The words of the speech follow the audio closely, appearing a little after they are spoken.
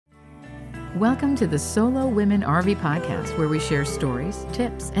Welcome to the Solo Women RV Podcast, where we share stories,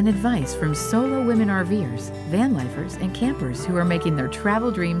 tips, and advice from solo women RVers, van lifers, and campers who are making their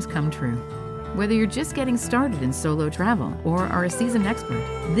travel dreams come true. Whether you're just getting started in solo travel or are a seasoned expert,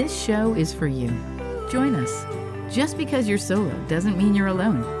 this show is for you. Join us. Just because you're solo doesn't mean you're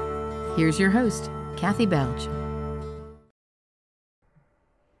alone. Here's your host, Kathy Belge.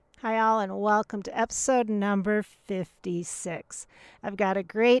 Hi all, and welcome to episode number 56. I've got a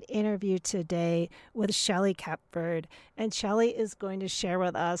great interview today with Shelly Kepford, and Shelly is going to share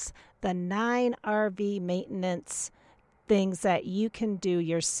with us the 9 RV maintenance things that you can do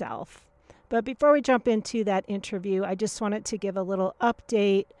yourself. But before we jump into that interview, I just wanted to give a little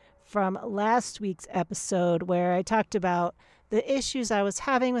update from last week's episode where I talked about the issues I was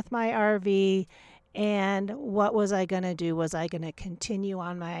having with my RV. And what was I going to do? Was I going to continue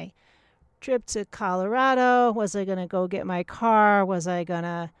on my trip to Colorado? Was I going to go get my car? Was I going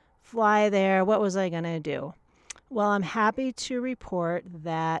to fly there? What was I going to do? Well, I'm happy to report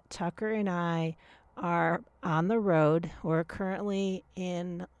that Tucker and I are on the road. We're currently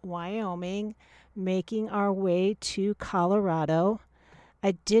in Wyoming, making our way to Colorado.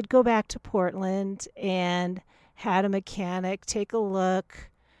 I did go back to Portland and had a mechanic take a look.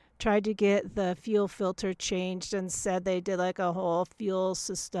 Tried to get the fuel filter changed and said they did like a whole fuel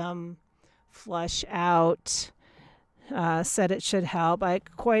system flush out. Said it should help. I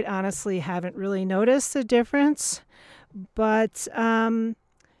quite honestly haven't really noticed a difference. But,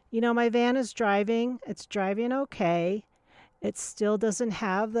 my van is driving. It's driving okay. It still doesn't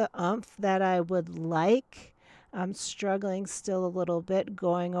have the oomph that I would like. I'm struggling still a little bit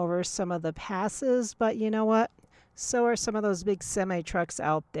going over some of the passes. But you know what? So are some of those big semi trucks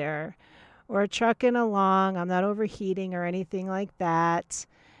out there. We're trucking along. I'm not overheating or anything like that.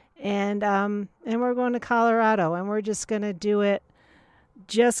 And we're going to Colorado, and we're just gonna do it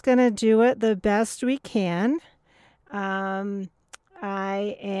the best we can. I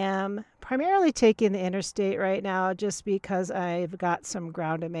am primarily taking the interstate right now just because I've got some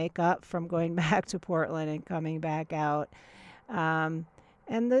ground to make up from going back to Portland and coming back out.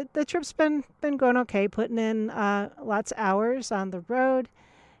 And the trip's been going okay, putting in lots of hours on the road,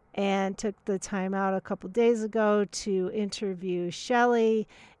 and took the time out a couple days ago to interview Shelly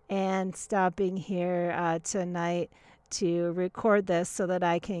and stopping here tonight to record this so that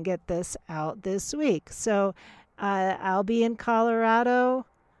I can get this out this week. So I'll be in Colorado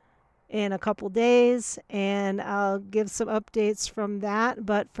in a couple days, and I'll give some updates from that.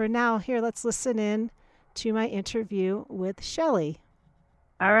 But for now, here, let's listen in to my interview with Shelly.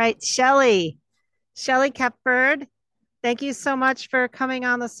 All right, Shelly Kepford, thank you so much for coming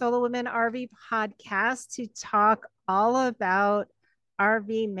on the Solo Women RV podcast to talk all about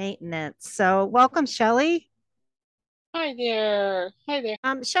RV maintenance. So welcome, Shelly. Hi there.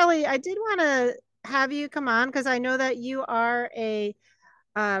 Shelly, I did want to have you come on because I know that you are a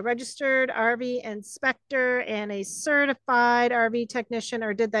registered RV inspector and a certified RV technician,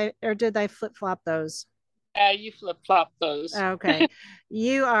 or did they flip-flop those? You flip-flop those. Okay.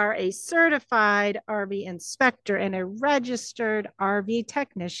 You are a certified RV inspector and a registered RV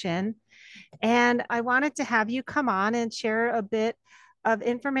technician. And I wanted to have you come on and share a bit of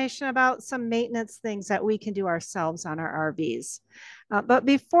information about some maintenance things that we can do ourselves on our RVs. But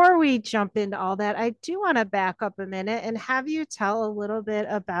before we jump into all that, I do want to back up a minute and have you tell a little bit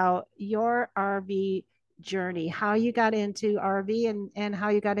about your RV journey, how you got into RV and how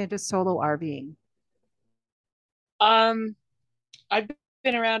you got into solo RVing. I've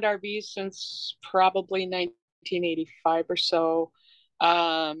been around RVs since probably 1985 or so.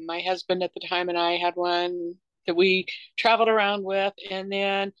 My husband at the time and I had one that we traveled around with, and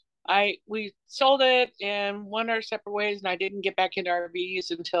then we sold it and went our separate ways, and I didn't get back into RVs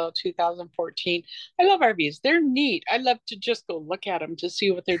until 2014. I love RVs. They're neat. I love to just go look at them to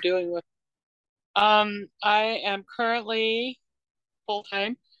see what they're doing with. I am currently full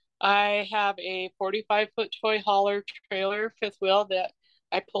time. I have a 45-foot toy hauler trailer, fifth wheel, that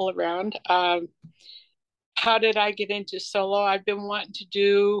I pull around. How did I get into solo? I've been wanting to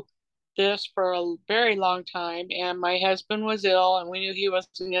do this for a very long time, and my husband was ill, and we knew he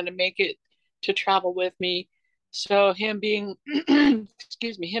wasn't going to make it to travel with me. So him being, him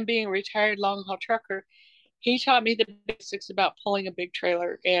being a retired long haul trucker, he taught me the basics about pulling a big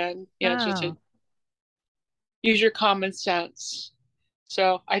trailer, and just to use your common sense.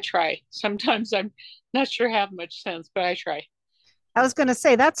 So I try. Sometimes I'm not sure I have much sense, but I try. I was going to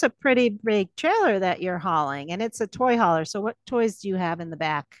say, that's a pretty big trailer that you're hauling, and it's a toy hauler. So what toys do you have in the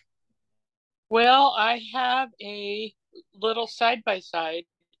back? Well, I have a little side by side,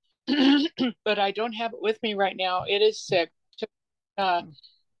 but I don't have it with me right now. It is sick.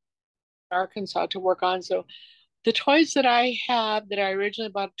 Arkansas to work on. So the toys that I have that I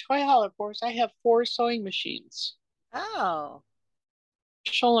originally bought a toy hauler for, I have four sewing machines, Oh,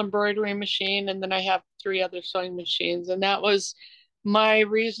 special embroidery machine, and then I have three other sewing machines. And that was my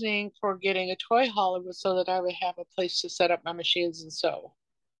reasoning for getting a toy hauler, was so that I would have a place to set up my machines and sew.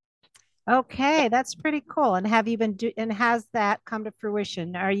 okay. That's pretty cool. And have you been and has that come to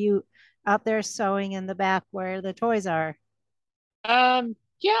fruition? Are you out there sewing in the back where the toys are?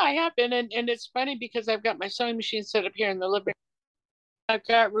 Yeah, I have been, and it's funny because I've got my sewing machine set up here in the living room. I've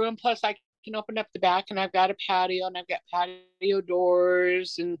got room, plus I can open up the back, and I've got a patio, and I've got patio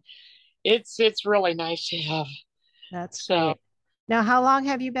doors, and it's really nice to have. That's So, great. Now, how long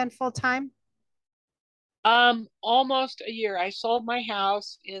have you been full time? almost a year. I sold my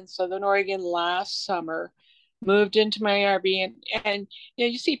house in Southern Oregon last summer, moved into my RV, and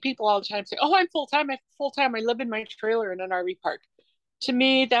you see people all the time say, "Oh, I'm full time. I'm full time. I live in my trailer in an RV park." To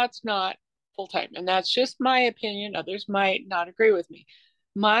me, that's not full time, and that's just my opinion. Others might not agree with me.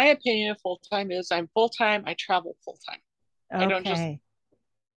 My opinion of full time is I'm full time. I travel full time. I don't just Okay.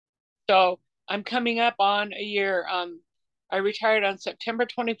 so I'm coming up on a year. I retired on September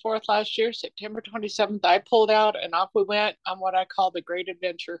 24th last year. September 27th, I pulled out and off we went on what I call the Great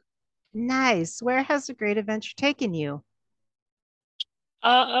Adventure. Nice. Where has the Great Adventure taken you? Uh,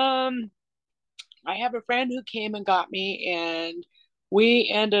 um, I have a friend who came and got me, and we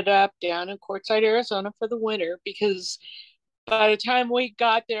ended up down in Quartzsite, Arizona for the winter, because by the time we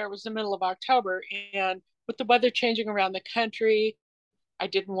got there, it was the middle of October. And with the weather changing around the country, I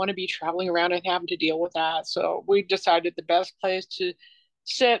didn't want to be traveling around and having to deal with that. So we decided the best place to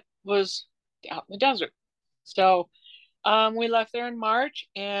sit was out in the desert. So we left there in March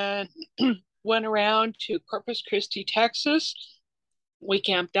and went around to Corpus Christi, Texas. We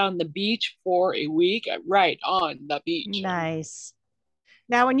camped on the beach for a week, right on the beach. And Nice.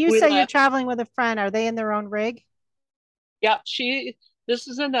 Now, when you we say you're left. traveling with a friend, are they in their own rig? Yeah, this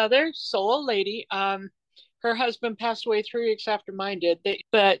is another solo lady. Her husband passed away 3 weeks after mine did.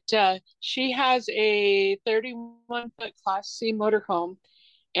 But she has a 31-foot Class C motorhome,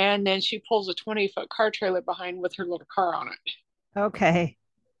 and then she pulls a 20-foot car trailer behind with her little car on it. Okay.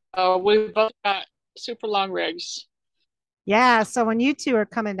 We both got super long rigs. Yeah. So when you two are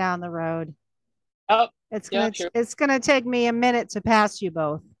coming down the road, Oh, it's yeah, gonna sure. it's gonna take me a minute to pass you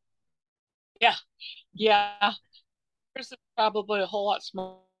both. Yeah, yeah. Hers is probably a whole lot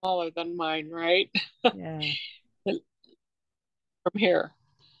smaller than mine, right? Yeah. From here.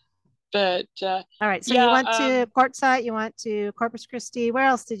 But All right. So you yeah, went to Quartzsite, you went to Corpus Christi. Where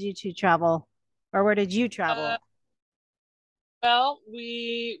else did you two travel? Or where did you uh, travel? well,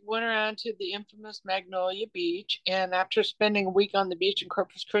 we went around to the infamous Magnolia Beach, and after spending a week on the beach in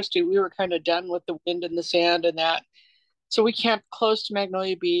Corpus Christi, we were kind of done with the wind and the sand and that. So we camped close to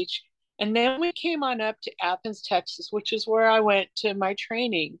Magnolia Beach, and then we came on up to Athens, Texas, which is where I went to my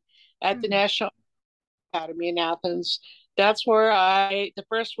training at the Hmm. National Academy in Athens. That's where the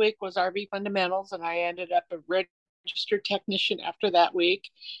first week was RV fundamentals, and I ended up a registered technician after that week.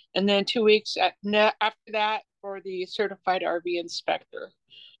 And then 2 weeks after that for the certified RV inspector.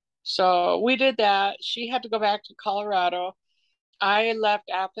 So we did that. She had to go back to Colorado. I left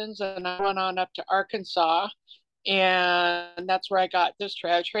Athens and I went on up to Arkansas. And that's where I got this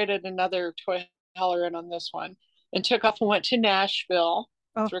trade. I traded another toy hauler in on this one and took off and went to Nashville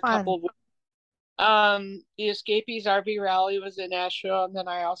Oh, for a couple fun. of weeks. The Escapees RV Rally was in Nashville, and then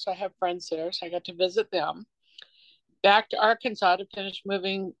I also have friends there, so I got to visit them. Back to Arkansas to finish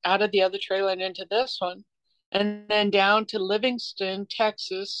moving out of the other trailer and into this one, and then down to Livingston,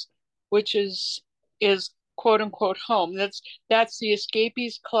 Texas, which is quote unquote home. That's the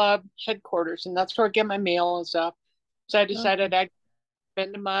Escapees Club headquarters, and that's where I get my mail and stuff. So I Okay. decided I'd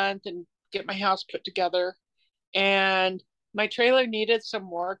spend a month and get my house put together. And my trailer needed some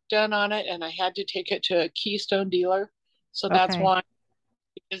work done on it, and I had to take it to a Keystone dealer. So that's Okay. why,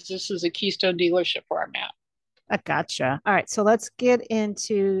 because this is a Keystone dealership where I'm at. I gotcha. All right. So let's get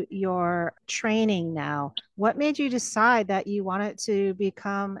into your training now. What made you decide that you wanted to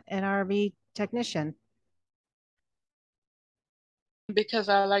become an RV technician? Because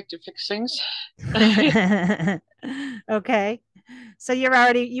I like to fix things. Okay. So you were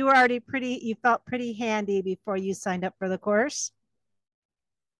already pretty, you felt pretty handy before you signed up for the course.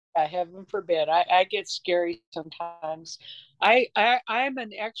 Heaven forbid. I get scary sometimes. I'm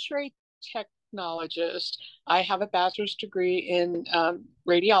an X-ray technologist. I have a bachelor's degree in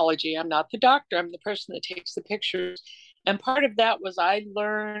radiology. I'm not the doctor. I'm the person that takes the pictures. And part of that was I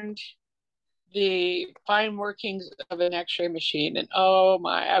learned the fine workings of an X-ray machine. And oh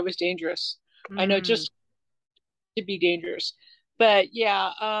my, I was dangerous. I know Mm, just to be dangerous. But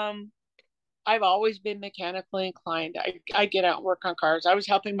yeah, I've always been mechanically inclined. I get out and work on cars. I was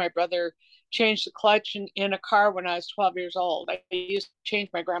helping my brother change the clutch in a car when I was 12 years old. I used to change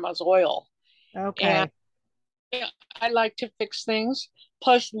my grandma's oil. And Okay. yeah, I like to fix things.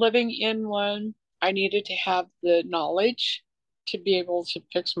 Plus, living in one, I needed to have the knowledge to be able to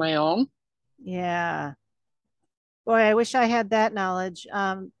fix my own. Yeah. Boy, I wish I had that knowledge.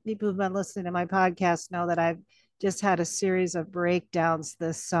 People who've been listening to my podcast know that I've just had a series of breakdowns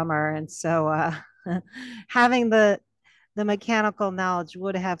this summer, and so having the mechanical knowledge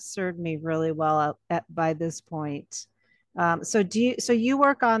would have served me really well by this point. So you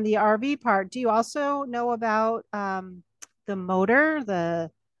work on the RV part. Do you also know about the motor?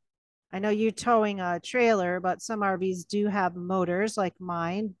 I know you're towing a trailer, but some RVs do have motors like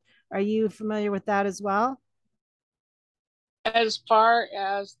mine. Are you familiar with that as well? As far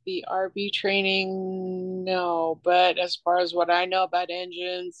as the RV training, no. But as far as what I know about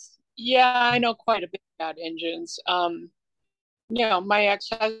engines, yeah, I know quite a bit about engines. My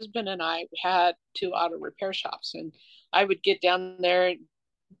ex-husband and I had two auto repair shops, and I would get down there and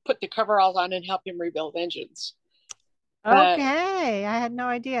put the coveralls on and help him rebuild engines. But Okay, I had no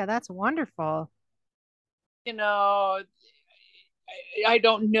idea. That's wonderful. you know, I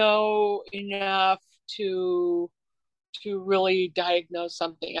don't know enough to really diagnose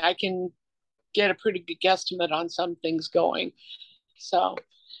something. I can get a pretty good guesstimate on some things going. So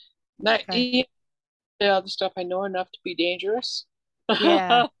not Okay. the other stuff I know enough to be dangerous.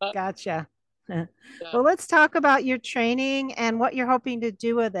 Yeah, gotcha. Yeah. Well, let's talk about your training and what you're hoping to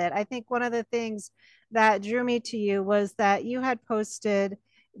do with it. I think one of the things that drew me to you was that you had posted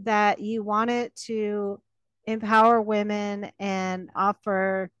that you wanted to empower women and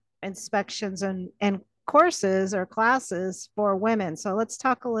offer inspections and courses or classes for women. So let's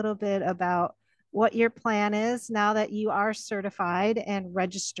talk a little bit about what your plan is now that you are certified and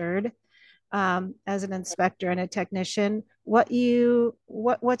registered as an inspector and a technician. What's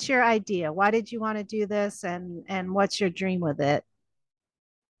your idea? Why did you want to do this, and what's your dream with it?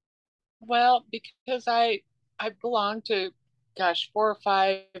 Well, because I belong to, gosh, four or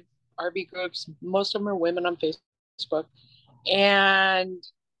five RV groups. Most of them are women on Facebook, and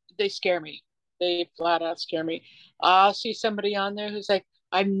they scare me. They flat out scare me. I'll see somebody on there who's like,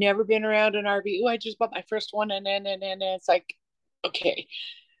 "I've never been around an RV. Oh, I just bought my first one," and it's like, okay.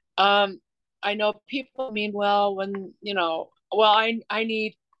 Um, I know people mean well when well, I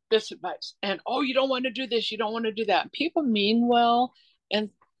need this advice, and oh, you don't want to do this, you don't want to do that. People mean well, and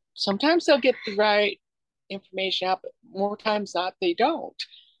sometimes they'll get the right information out, but more times not, they don't.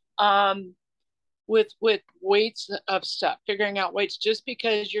 Um, with weights of stuff, figuring out weights. Just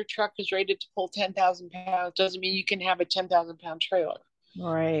because your truck is rated to pull 10,000 pounds doesn't mean you can have a 10,000 pound trailer.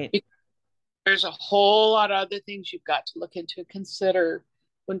 Right. Because there's a whole lot of other things you've got to look into and consider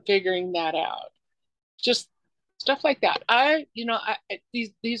when figuring that out. Just stuff like that.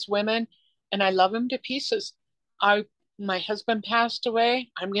 These women, and I love them to pieces. My husband passed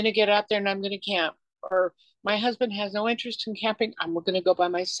away. I'm going to get out there and I'm going to camp. Or my husband has no interest in camping. I'm going to go by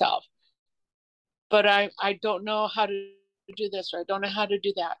myself. But I don't know how to do this, or I don't know how to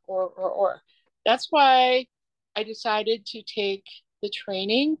do that, or. That's why I decided to take the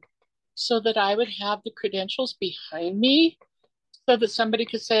training so that I would have the credentials behind me so that somebody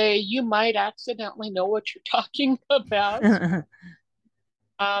could say, you might accidentally know what you're talking about.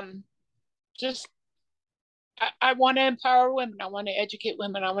 Um, just, I want to empower women. I want to educate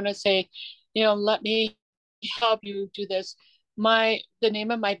women. I want to say, let me help you do this. The name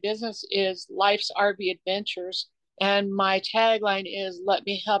of my business is Life's RV Adventures, and my tagline is "Let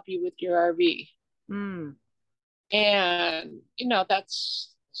me help you with your RV." Mm, And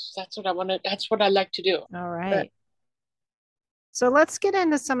that's what I want to. That's what I like to do. all But right. So let's get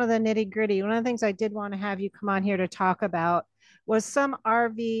into some of the nitty gritty. One of the things I did want to have you come on here to talk about was some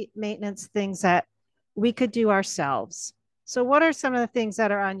RV maintenance things that we could do ourselves. So, what are some of the things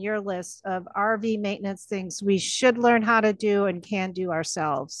that are on your list of RV maintenance things we should learn how to do and can do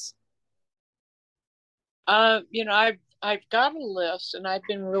ourselves? I've got a list, and I've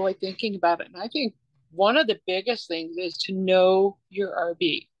been really thinking about it. And I think one of the biggest things is to know your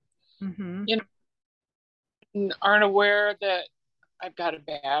RV. Mm-hmm. You aren't aware that I've got a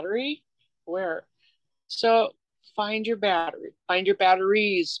battery. Where? So find your battery. Find your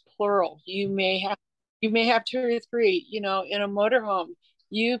batteries, plural. You may have two or three. In a motorhome,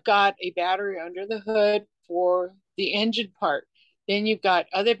 you've got a battery under the hood for the engine part. Then you've got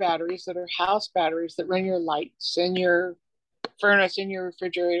other batteries that are house batteries that run your lights and your furnace and your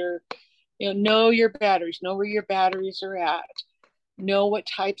refrigerator. Know your batteries. Know where your batteries are at. Know what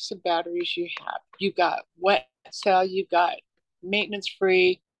types of batteries you have. You've got wet cell. You've got maintenance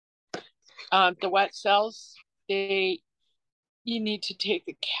free. The wet cells, you need to take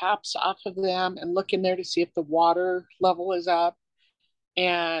the caps off of them and look in there to see if the water level is up.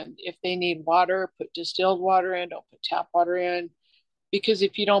 And if they need water, put distilled water in, don't put tap water in. Because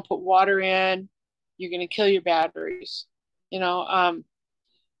if you don't put water in, you're going to kill your batteries.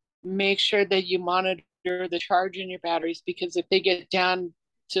 Make sure that you monitor the charge in your batteries, because if they get down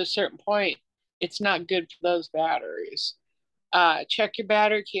to a certain point, it's not good for those batteries. Check your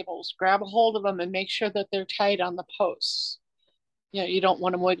battery cables, grab a hold of them and make sure that they're tight on the posts. You don't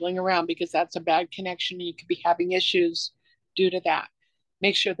want them wiggling around, because that's a bad connection. You could be having issues due to that.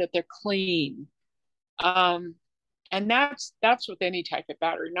 Make sure that they're clean. And that's with any type of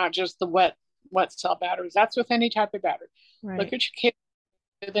battery, not just the wet cell batteries. That's with any type of battery. Right. Look at your cables.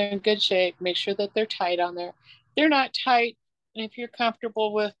 They're in good shape. Make sure that they're tight on there. If they're not tight, and if you're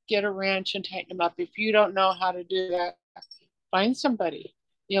comfortable with, get a wrench and tighten them up. If you don't know how to do that, find somebody.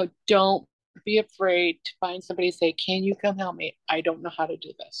 Don't be afraid to find somebody and say, can you come help me? I don't know how to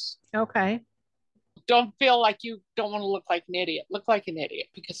do this. Okay. Don't feel like you don't want to look like an idiot. Look like an idiot,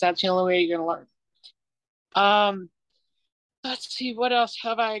 because that's the only way you're going to learn. Let's see, what else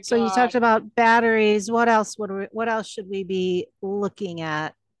have I got? So you talked about batteries. What else should we be looking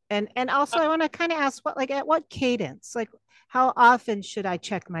at? And also I want to kind of ask, at what cadence? Like, how often should I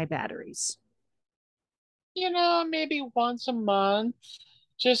check my batteries? Maybe once a month.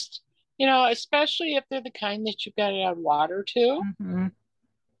 Just, especially if they're the kind that you've got to add water to. Mm-hmm.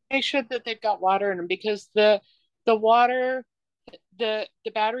 Make sure that they've got water in them, because the water, the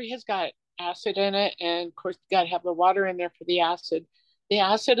battery has got acid in it, and of course you got to have the water in there for the acid. The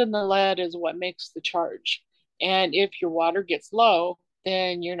acid and the lead is what makes the charge, and if your water gets low,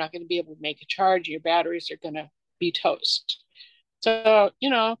 then you're not going to be able to make a charge. Your batteries are going to be toast. So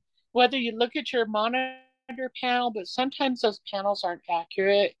whether you look at your monitor panel, but sometimes those panels aren't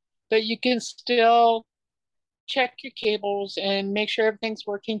accurate, but you can still check your cables and make sure everything's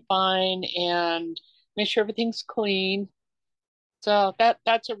working fine, and make sure everything's clean. So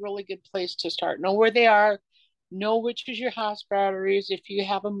that's a really good place to start. Know where they are, know which is your house batteries. If you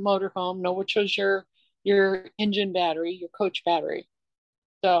have a motorhome, know which is your engine battery, your coach battery.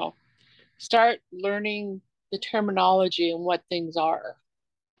 So start learning the terminology and what things are.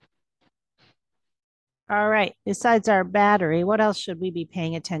 All right. Besides our battery, what else should we be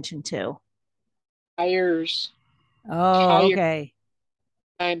paying attention to? Tires. Oh, okay.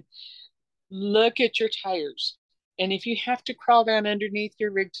 Look at your tires. And if you have to crawl down underneath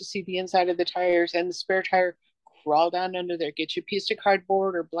your rig to see the inside of the tires and the spare tire, crawl down under there. Get you a piece of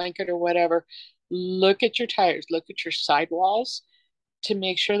cardboard or blanket or whatever. Look at your tires. Look at your sidewalls to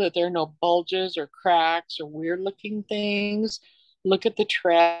make sure that there are no bulges or cracks or weird looking things. Look at the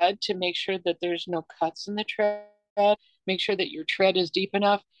tread to make sure that there's no cuts in the tread. Make sure that your tread is deep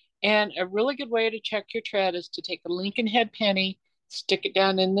enough. And a really good way to check your tread is to take a Lincoln head penny, stick it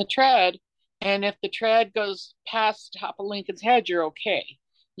down in the tread. And if the tread goes past the top of Lincoln's head, you're okay,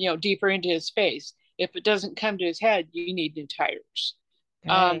 deeper into his face. If it doesn't come to his head, you need new tires.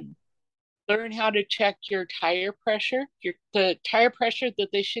 Okay. Learn how to check your tire pressure. The tire pressure that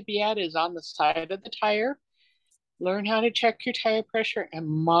they should be at is on the side of the tire. Learn how to check your tire pressure and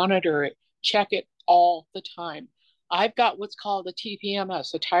monitor it. Check it all the time. I've got what's called a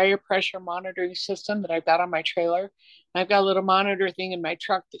TPMS, a tire pressure monitoring system that I've got on my trailer. I've got a little monitor thing in my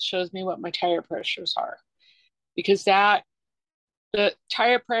truck that shows me what my tire pressures are, because the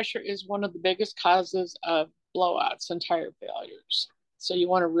tire pressure is one of the biggest causes of blowouts and tire failures. So you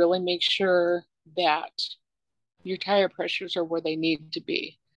want to really make sure that your tire pressures are where they need to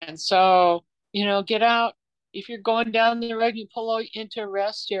be. And so, get out. If you're going down the road, you pull into a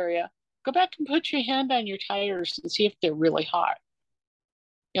rest area, go back and put your hand on your tires and see if they're really hot.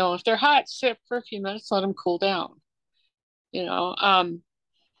 If they're hot, sit for a few minutes, let them cool down.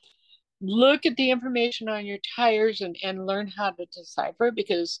 Look at the information on your tires and learn how to decipher,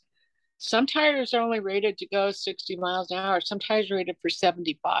 because some tires are only rated to go 60 miles an hour. Some tires are rated for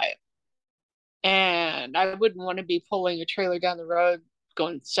 75. And I wouldn't want to be pulling a trailer down the road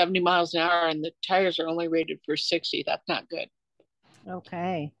going 70 miles an hour and the tires are only rated for 60. That's not good.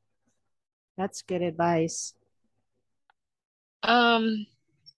 Okay. That's good advice.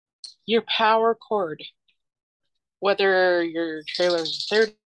 Your power cord, whether your trailer is a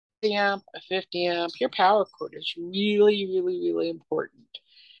 30 amp, a 50 amp, your power cord is really, really, really important.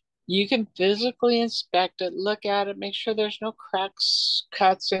 You can physically inspect it, look at it, make sure there's no cracks,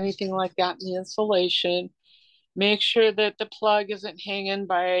 cuts, anything like that in the insulation. Make sure that the plug isn't hanging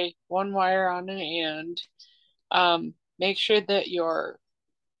by one wire on an end. Make sure that your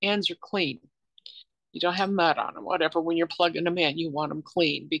ends are clean. You don't have mud on them, whatever. When you're plugging them in, you want them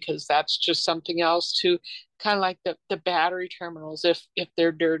clean, because that's just something else to kind of like the battery terminals. If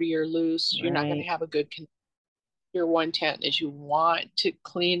they're dirty or loose, you're not going to Right. have a good your 110 is you want to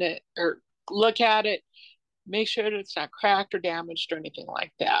clean it or look at it, make sure that it's not cracked or damaged or anything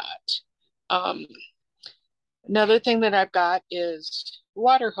like that. Um, Another thing that I've got is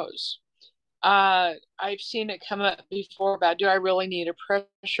water hose. I've seen it come up before about, do I really need a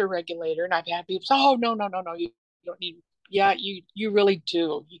pressure regulator? And I've had people say, oh, no, no, no, no, you don't need. Yeah, you really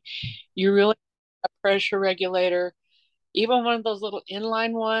do. You really need a pressure regulator. Even one of those little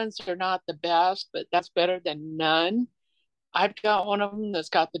inline ones are not the best, but that's better than none. I've got one of them that's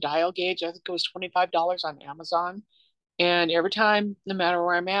got the dial gauge. I think it was $25 on Amazon. And every time, no matter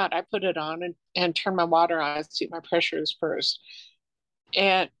where I'm at, I put it on and turn my water on and see my pressures first.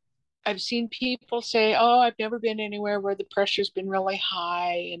 And I've seen people say, oh, I've never been anywhere where the pressure's been really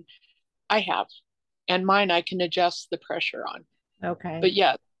high. And I have. And mine, I can adjust the pressure on. Okay. But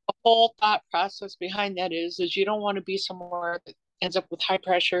yeah, the whole thought process behind that is you don't want to be somewhere that ends up with high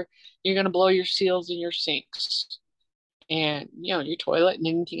pressure. You're going to blow your seals in your sinks and, your toilet and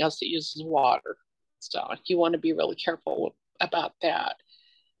anything else that uses water. So you want to be really careful about that.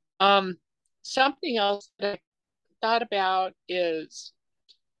 Something else that I thought about is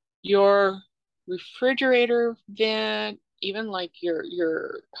your refrigerator vent, even like your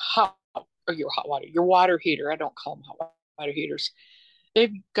hot or your hot water, your water heater. I don't call them hot water heaters.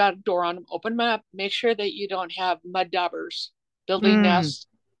 They've got a door on them. Open them up. Make sure that you don't have mud daubers building Mm. nests,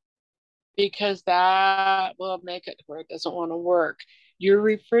 because that will make it where it doesn't want to work. Your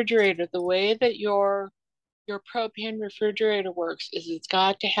refrigerator, the way that your propane refrigerator works is it's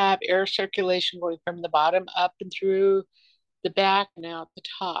got to have air circulation going from the bottom up and through the back and out the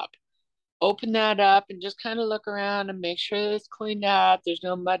top. Open that up and just kind of look around and make sure that it's cleaned up. There's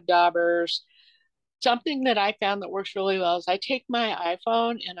no mud daubers. Something that I found that works really well is I take my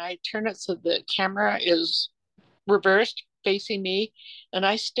iPhone and I turn it so the camera is reversed facing me, and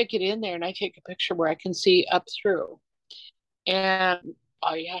I stick it in there and I take a picture where I can see up through. And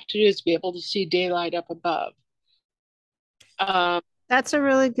all you have to do is be able to see daylight up above. Um, That's a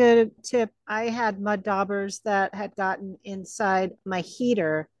really good tip. I had mud daubers that had gotten inside my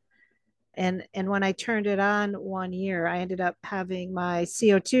heater, and when I turned it on one year, I ended up having my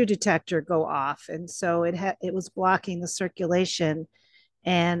CO2 detector go off, and so it was blocking the circulation,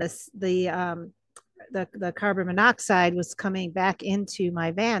 and the carbon monoxide was coming back into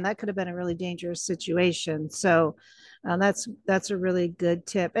my van. That could have been a really dangerous situation. So that's a really good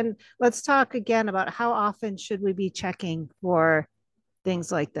tip. And let's talk again about how often should we be checking for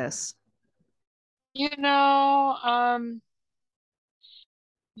things like this. you know, um,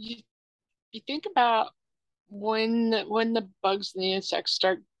 you, you think about when the bugs and the insects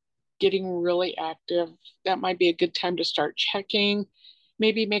start getting really active, that might be a good time to start checking.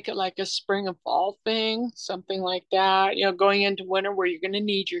 Maybe make it like a spring and fall thing, something like that. Going into winter where you're going to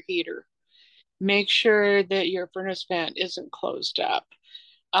need your heater. Make sure that your furnace vent isn't closed up.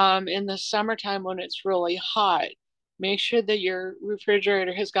 In the summertime when it's really hot, make sure that your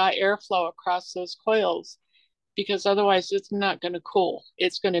refrigerator has got airflow across those coils, because otherwise it's not going to cool.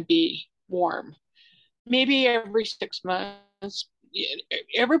 It's going to be warm. Maybe every 6 months,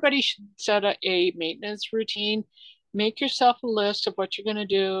 everybody should set a maintenance routine. Make yourself a list of what you're going to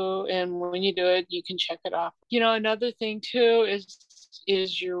do, and when you do it, you can check it off. Another thing too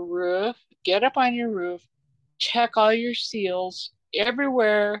is your roof. Get up on your roof, check all your seals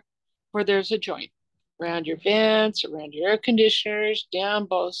everywhere where there's a joint, around your vents, around your air conditioners, down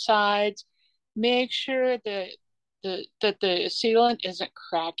both sides. Make sure that the sealant isn't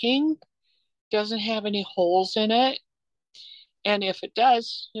cracking, doesn't have any holes in it. And if it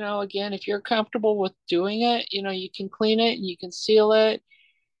does, again, if you're comfortable with doing it, you can clean it and you can seal it.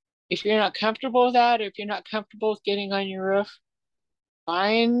 If you're not comfortable with that, if you're not comfortable with getting on your roof,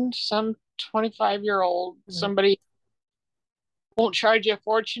 find some 25-year-old, somebody won't charge you a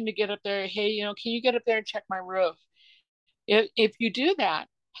fortune to get up there. Hey, can you get up there and check my roof? If you do that,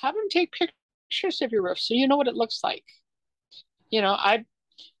 have them take pictures of your roof so you know what it looks like. I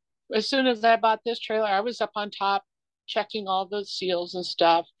as soon as I bought this trailer, I was up on top checking all the seals and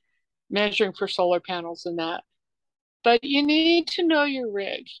stuff, measuring for solar panels and that. But you need to know your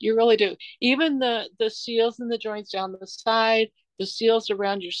rig. You really do. Even the seals and the joints down the side, the seals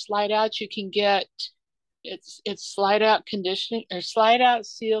around your slide outs, you can get it's slide out conditioning or slide out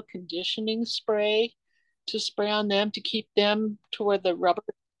seal conditioning spray to spray on them to keep them to where the rubber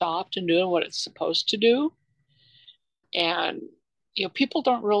is soft and doing what it's supposed to do. And people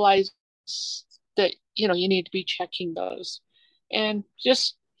don't realize that you need to be checking those. And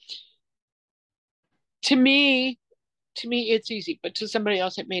just To me, it's easy, but to somebody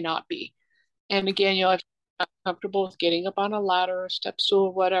else it may not be. And again, if you're not comfortable with getting up on a ladder or step stool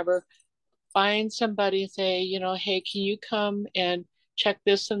or whatever, find somebody and say, hey, can you come and check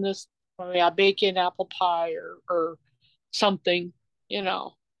this and this for me? I'll bake you an apple pie or something, if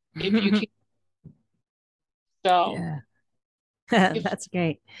you can. So Yeah. if That's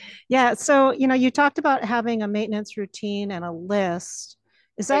great. Yeah. So, you talked about having a maintenance routine and a list.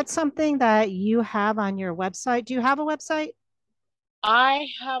 Is that something that you have on your website? Do you have a website? I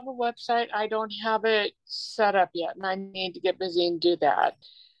have a website, I don't have it set up yet, and I need to get busy and do that.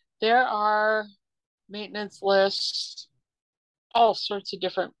 There are maintenance lists, all sorts of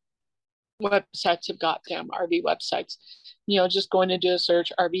different websites have got them, RV websites. Just going to do a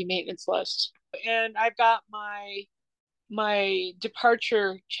search, RV maintenance list. And I've got my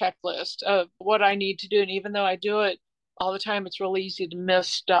departure checklist of what I need to do. And even though I do it all the time, it's really easy to miss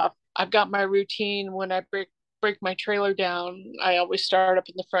stuff. I've got my routine when I break my trailer down. I always start up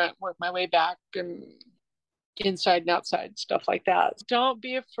in the front, work my way back and inside and outside, stuff like that. Don't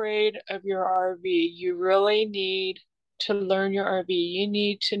be afraid of your RV. You really need to learn your RV. You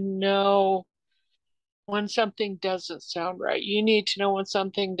need to know when something doesn't sound right. You need to know when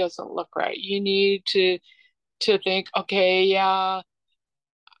something doesn't look right. You need to think, okay, yeah,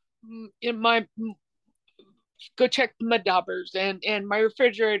 in my go check the mud daubers and my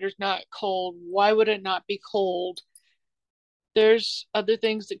refrigerator's not cold. Why would it not be cold? There's other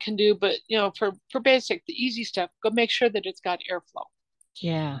things that can do, but for basic, the easy stuff, go make sure that it's got airflow,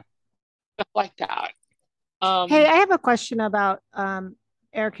 Yeah. stuff like that. Hey, I have a question about the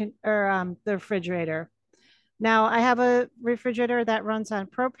refrigerator. Now, I have a refrigerator that runs on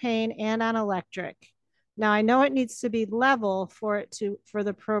propane and on electric. Now, I know it needs to be level for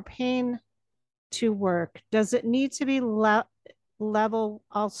the propane to work. Does it need to be level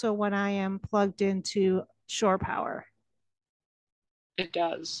also when I am plugged into shore power? It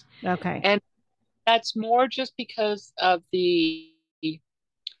does, Okay. and that's more just because of the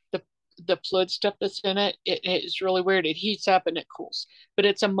the fluid stuff that's in it. It is really weird. It heats up and it cools, but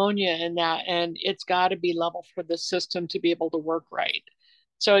it's ammonia in that, and it's got to be level for the system to be able to work right.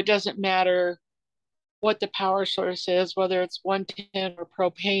 So it doesn't matter what the power source is, whether it's 110 or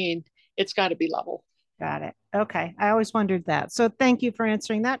propane, it's got to be level. Got it. Okay. I always wondered that. So thank you for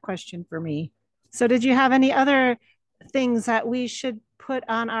answering that question for me. So did you have any other things that we should put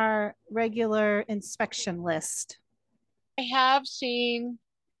on our regular inspection list? I have seen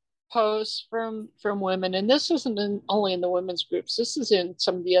posts from women, and this isn't only in the women's groups. This is in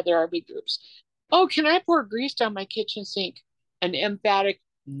some of the other RV groups. Oh, can I pour grease down my kitchen sink? An emphatic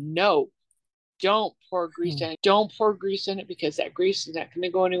no. Don't pour grease Hmm. in it. Don't pour grease in it because that grease is not going to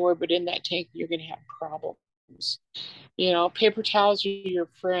go anywhere. But in that tank, you're going to have problems. Paper towels are your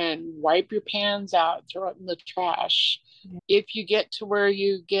friend. Wipe your pans out. Throw it in the trash. If you get to where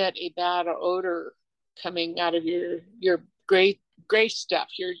you get a bad odor coming out of your gray stuff,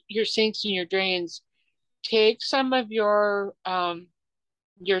 your sinks and your drains, take some of your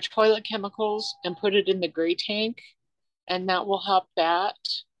toilet chemicals and put it in the gray tank, and that will help that.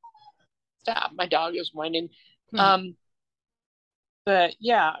 Stop! My dog is whining. Hmm. But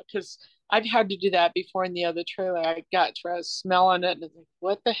yeah, because I've had to do that before in the other trailer. I got to a smell on it and I was like,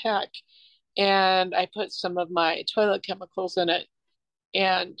 what the heck? And I put some of my toilet chemicals in it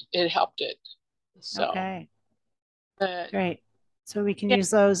and it helped it. So, Okay. but Great. So we can yeah, use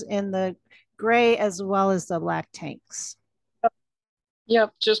those in the gray as well as the black tanks.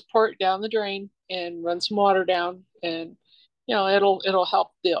 yep, just pour it down the drain and run some water down and it'll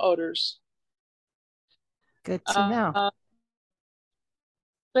help the odors. Good to know. Uh,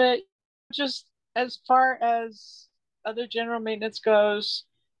 but just as far as other general maintenance goes,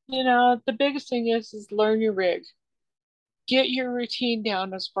 the biggest thing is learn your rig. Get your routine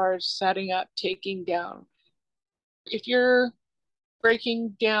down as far as setting up, taking down. If you're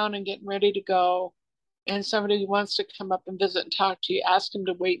breaking down and getting ready to go, and somebody wants to come up and visit and talk to you, ask them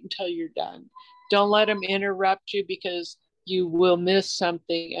to wait until you're done. Don't let them interrupt you because you will miss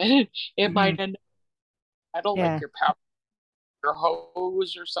something and it Hmm. might end up idle, like Yeah. your power, your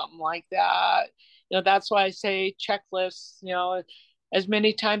hose, or something like that. That's why I say checklists. As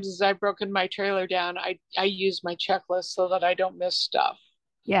many times as I've broken my trailer down, I use my checklist so that I don't miss stuff.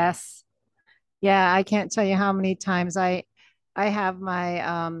 Yes. Yeah. I can't tell you how many times I have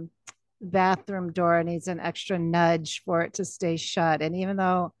my bathroom door needs an extra nudge for it to stay shut. And even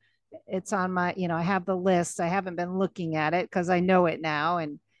though it's on my, I have the list, I haven't been looking at it because I know it now.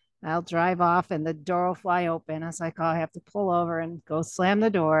 And I'll drive off and the door will fly open. I was like, oh, I have to pull over and go slam the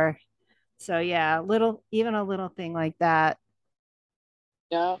door. So yeah, even a little thing like that.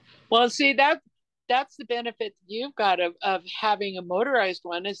 Yeah. Well, see, that's the benefit you've got of having a motorized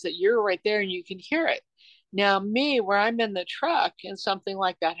one, is that you're right there and you can hear it. Now, me, where I'm in the truck and something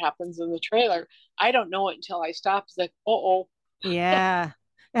like that happens in the trailer, I don't know it until I stop. It's like, oh, Yeah.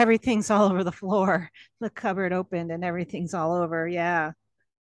 Everything's all over the floor. The cupboard opened and everything's all over. Yeah.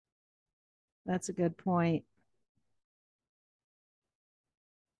 That's a good point.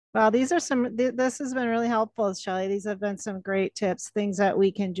 Well, these are this has been really helpful, Shelley. These have been some great tips, things that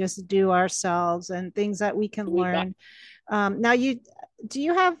we can just do ourselves and things that we can we got. learn. Now, do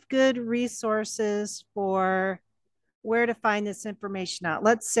you have good resources for where to find this information out?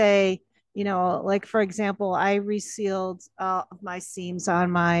 Let's say, like for example, I resealed my seams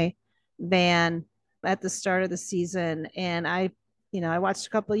on my van at the start of the season, and I watched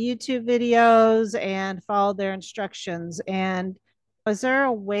a couple of YouTube videos and followed their instructions. And was there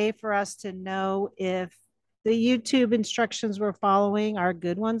a way for us to know if the YouTube instructions we're following are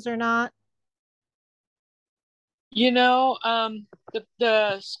good ones or not?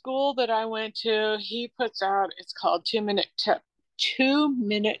 The school that I went to, he puts out, it's called 2 minute tech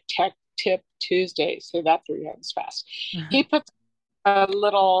tip Tuesday. Say that 3 times fast. He puts a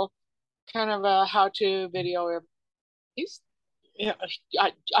little kind of a how-to video. He's, yeah,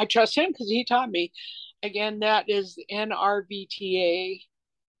 I trust him because he taught me. Again, that is NRVTA,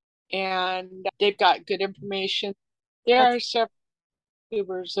 and they've got good information. There That's are several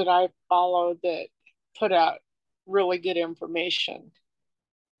YouTubers that I follow that put out really good information.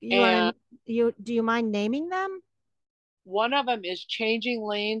 you And want to you do you mind naming them? one of them is Changing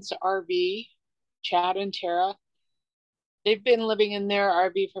Lanes RV, Chad and Tara. They've been living in their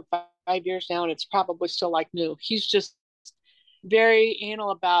RV for 5 years now, and it's probably still like new. He's just very anal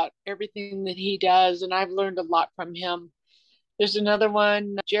about everything that he does, and I've learned a lot from him. There's another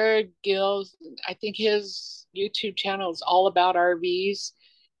one, Jared Gills. I think his YouTube channel is all about RVs.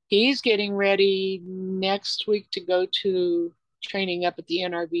 He's getting ready next week to go to training up at the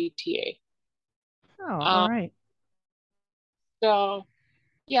NRVTA. Oh, all Um, right. so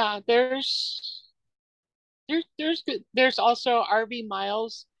yeah, there's also RV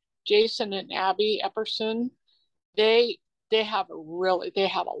Miles, Jason and Abby Epperson. They they have a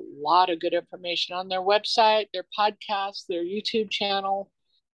lot of good information on their website, their podcast, their YouTube channel.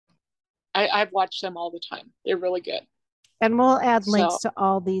 I've watched them all the time. They're really good. And we'll add links So to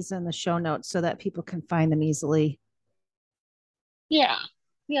all these in the show notes so that people can find them easily. yeah,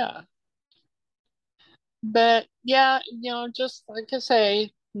 yeah. But yeah, just like I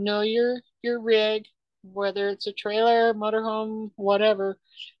say, know your rig, whether it's a trailer, motorhome, whatever.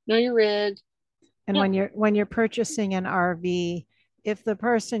 Know your rig. And Yeah, when you're purchasing an RV, if the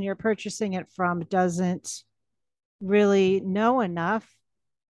person you're purchasing it from doesn't really know enough,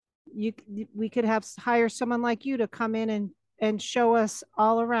 you we could have hire someone like you to come in and show us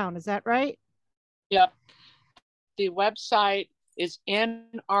all around. Is that right? yeah. The website is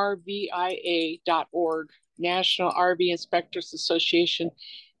nrvia.org, National RV Inspectors Association,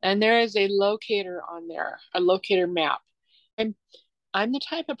 and there is a locator on there, a locator map. I'm I'm the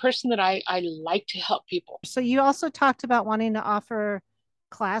type of person that I like to help people. So you also talked about wanting to offer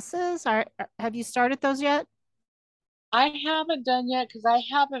classes. Have you started those yet? I haven't done yet because I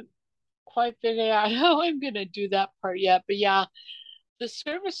haven't quite figured out how I'm going to do that part yet. But yeah, the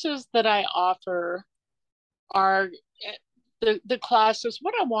services that I offer are the classes.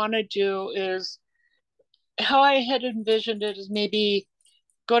 What I want to do is how I had envisioned it is maybe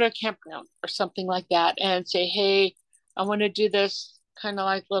go to a campground or something like that and say, hey, I want to do this kind of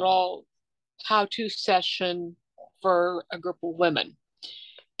like little how-to session for a group of women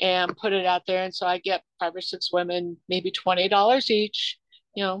and put it out there. And so I get 5 or 6 women, maybe $20 each,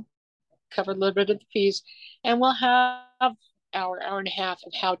 you know, cover a little bit of the fees, and we'll have hour and a half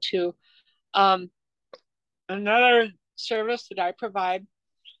of how to. Another service that I provide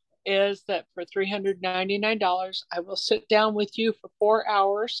is that for $399, I will sit down with you for 4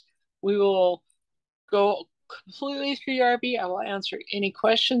 hours. We will go completely through your RV. I will answer any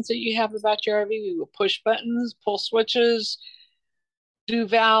questions that you have about your RV. We will push buttons, pull switches, do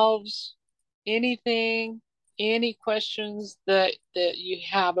valves, anything, any questions that you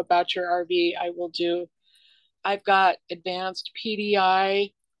have about your RV, I will do. I've got advanced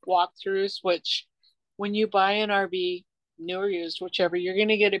PDI walkthroughs, which when you buy an RV, new or used, whichever, you're going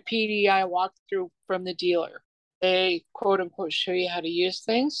to get a PDI walkthrough from the dealer. They quote unquote show you how to use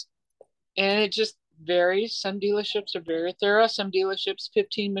things, and it just varies. Some dealerships are very thorough, some dealerships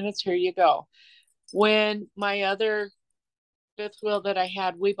 15 minutes, here you go. When my other fifth wheel that I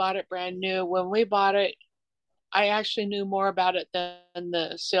had, we bought it brand new. When we bought it, I actually knew more about it than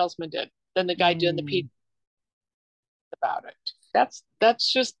the salesman did, than the guy doing the P Mm. about it. That's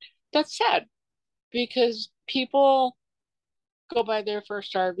sad. because people go buy their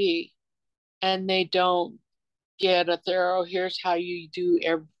first RV and they don't get a thorough, here's how you do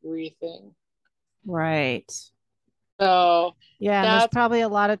everything. Right. So Yeah, and there's that's probably a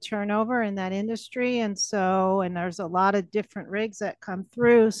lot of turnover in that industry. And there's a lot of different rigs that come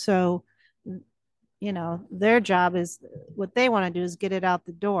through. So, their job is what they want to do is get it out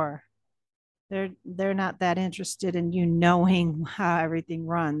the door. They're not that interested in you knowing how everything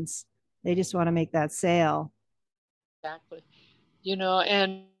runs. They just want to make that sale. exactly,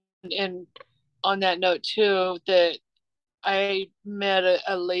 and on that note too, that I met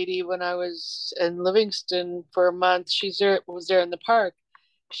a lady when I was in Livingston for a month. Was there in the park.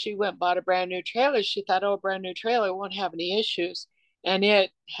 She went and bought a brand new trailer. She thought, oh, a brand new trailer won't have any issues. And it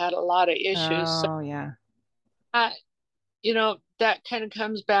had a lot of issues. So Oh, yeah. I, that kind of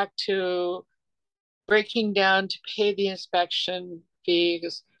comes back to breaking down to pay the inspection fee,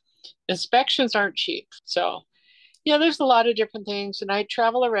 because inspections aren't cheap. So yeah, there's a lot of different things. And I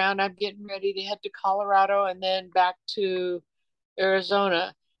travel around. I'm getting ready to head to Colorado and then back to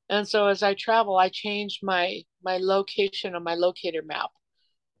Arizona. And so as I travel, I change my location on my locator map.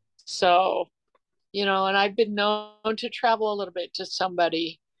 So, and I've been known to travel a little bit to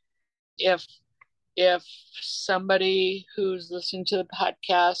somebody. If somebody who's listening to the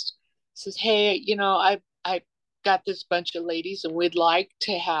podcast says, hey, I got this bunch of ladies and we'd like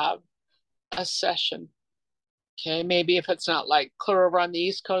to have a session. Okay, maybe if it's not like clear over on the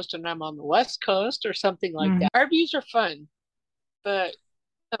East Coast and I'm on the West Coast or something like that. RVs are fun, but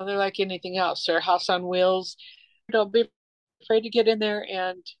they're like anything else. They're a house on wheels. Don't be afraid to get in there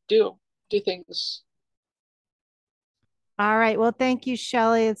and do things. All right. Well, thank you,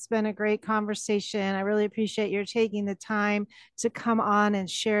 Shelley. It's been a great conversation. I really appreciate your taking the time to come on and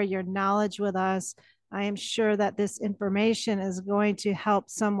share your knowledge with us. I am sure that this information is going to help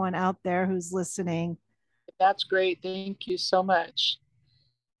someone out there who's listening. That's great. Thank you so much.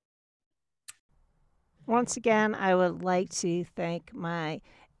 Once again, I would like to thank my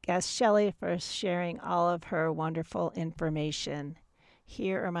guest, Shelley, for sharing all of her wonderful information.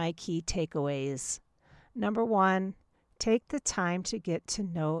 Here are my key takeaways. Number one, take the time to get to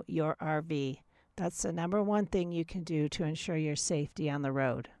know your RV. That's the number one thing you can do to ensure your safety on the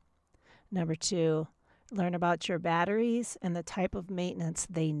road. Number two, learn about your batteries and the type of maintenance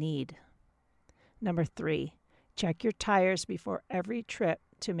they need. Number three, check your tires before every trip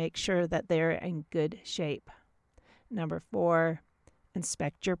to make sure that they're in good shape. Number four,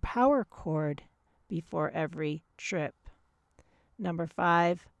 inspect your power cord before every trip. Number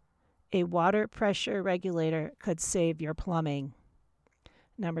five, a water pressure regulator could save your plumbing.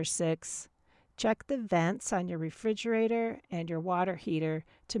 Number six, check the vents on your refrigerator and your water heater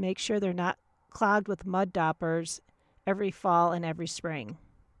to make sure they're not clogged with mud doppers every fall and every spring.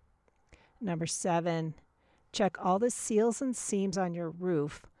 Number seven, check all the seals and seams on your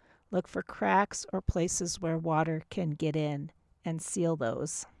roof. Look for cracks or places where water can get in and seal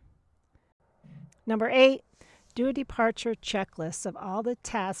those. Number eight, do a departure checklist of all the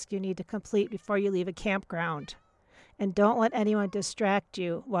tasks you need to complete before you leave a campground. And don't let anyone distract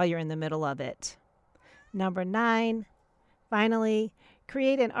you while you're in the middle of it. Number nine, finally,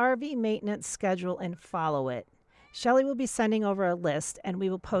 create an RV maintenance schedule and follow it. Shelley will be sending over a list, and we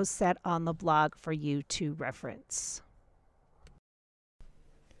will post that on the blog for you to reference.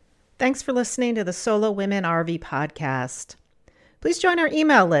 Thanks for listening to the Solo Women RV podcast. Please join our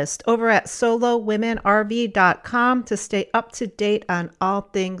email list over at solowomenrv.com to stay up to date on all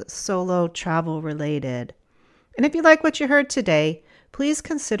things solo travel related. And if you like what you heard today, please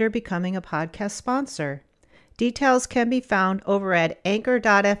consider becoming a podcast sponsor. Details can be found over at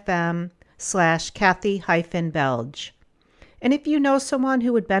anchor.fm/Kathy-Belge. And if you know someone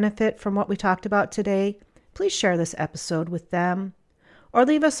who would benefit from what we talked about today, please share this episode with them. Or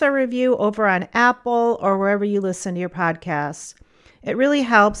leave us a review over on Apple or wherever you listen to your podcasts. It really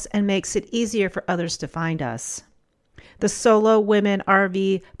helps and makes it easier for others to find us. The Solo Women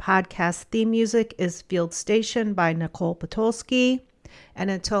RV podcast theme music is Field Station by Nicole Potolsky. And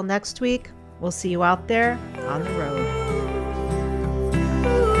until next week, we'll see you out there on the road.